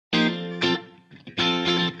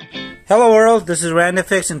Hello world, this is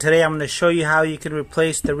Randomfix, and today I'm going to show you how you can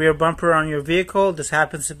replace the rear bumper on your vehicle. This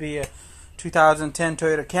happens to be a 2010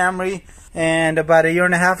 Toyota Camry, and about a year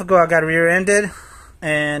and a half ago I got rear-ended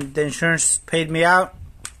and the insurance paid me out.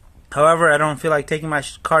 However, I don't feel like taking my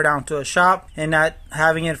car down to a shop and not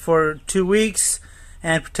having it for 2 weeks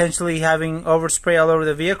and potentially having overspray all over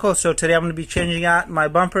the vehicle. So today I'm going to be changing out my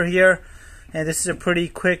bumper here, and this is a pretty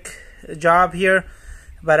quick job here.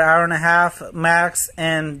 About an hour and a half max,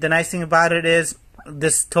 and the nice thing about it is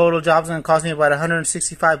this total job is going to cost me about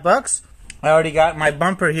 165 bucks. I already got my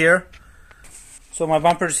bumper here, so my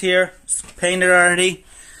bumper's here, it's painted already,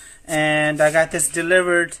 and I got this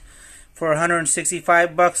delivered for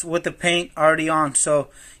 165 bucks with the paint already on, so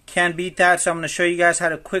can't beat that. So I'm going to show you guys how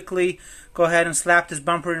to quickly go ahead and slap this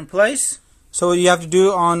bumper in place. So what you have to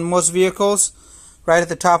do on most vehicles, right at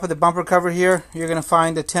the top of the bumper cover here, you're going to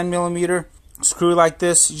find a 10mm screw like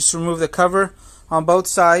this. You just remove the cover on both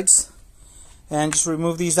sides and just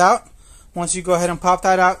remove these out. Once you go ahead and pop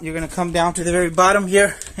that out, you're going to come down to the very bottom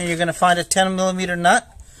here and you're going to find a 10mm nut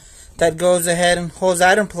that goes ahead and holds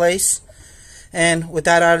that in place. And with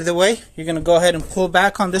that out of the way, you're going to go ahead and pull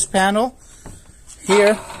back on this panel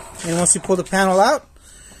here, and once you pull the panel out,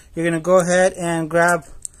 you're going to go ahead and grab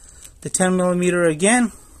the 10mm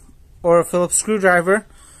again, or a Phillips screwdriver,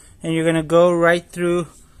 and you're going to go right through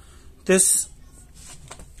this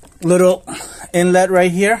little inlet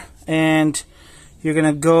right here, and you're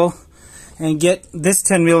gonna go and get this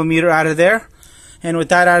 10mm out of there. And with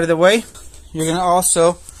that out of the way, you're gonna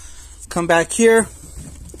also come back here,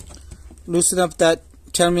 loosen up that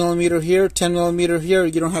 10mm here, 10mm here.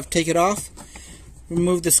 You don't have to take it off.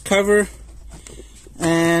 Remove this cover,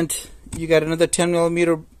 and you got another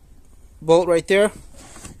 10mm bolt right there,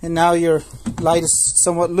 and now your light is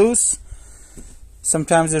somewhat loose.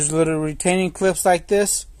 Sometimes there's little retaining clips like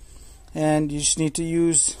this, and you just need to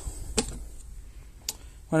use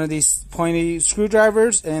one of these pointy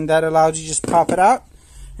screwdrivers, and that allows you to just pop it out.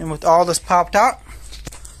 And with all this popped out,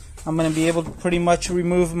 I'm going to be able to pretty much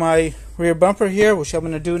remove my rear bumper here, which I'm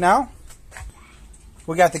going to do now.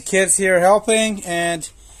 We got the kids here helping, and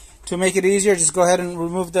to make it easier, just go ahead and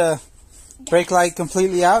remove the brake light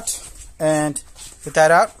completely out, and with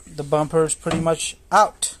that out, the bumper is pretty much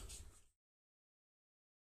out.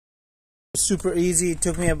 Super easy. It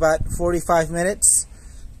took me about 45 minutes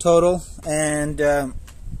total, and I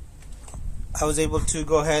was able to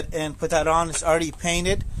go ahead and put that on. It's already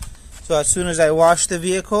painted, so as soon as I wash the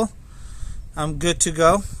vehicle, I'm good to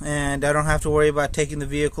go, and I don't have to worry about taking the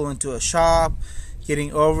vehicle into a shop,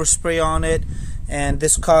 getting overspray on it. And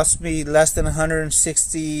this cost me less than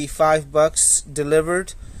 165 bucks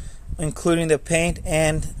delivered, including the paint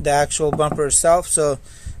and the actual bumper itself. So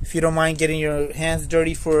if you don't mind getting your hands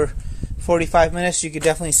dirty for 45 minutes, you could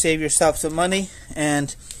definitely save yourself some money,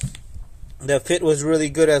 and the fit was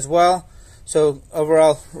really good as well. So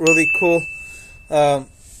overall, really cool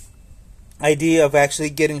idea of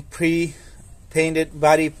actually getting pre-painted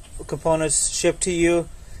body components shipped to you.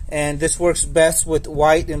 And this works best with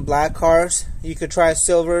white and black cars. You could try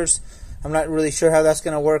silvers. I'm not really sure how that's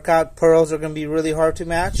going to work out. Pearls are going to be really hard to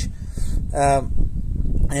match.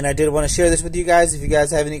 And I did want to share this with you guys. If you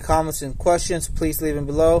guys have any comments and questions, please leave them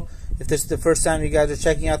below. If this is the first time you guys are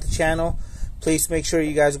checking out the channel, please make sure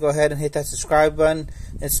you guys go ahead and hit that subscribe button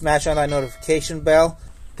and smash on that notification bell.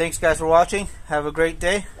 Thanks guys for watching. Have a great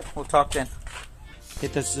day. We'll talk then.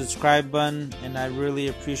 Hit the subscribe button, and I really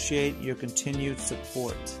appreciate your continued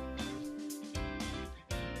support.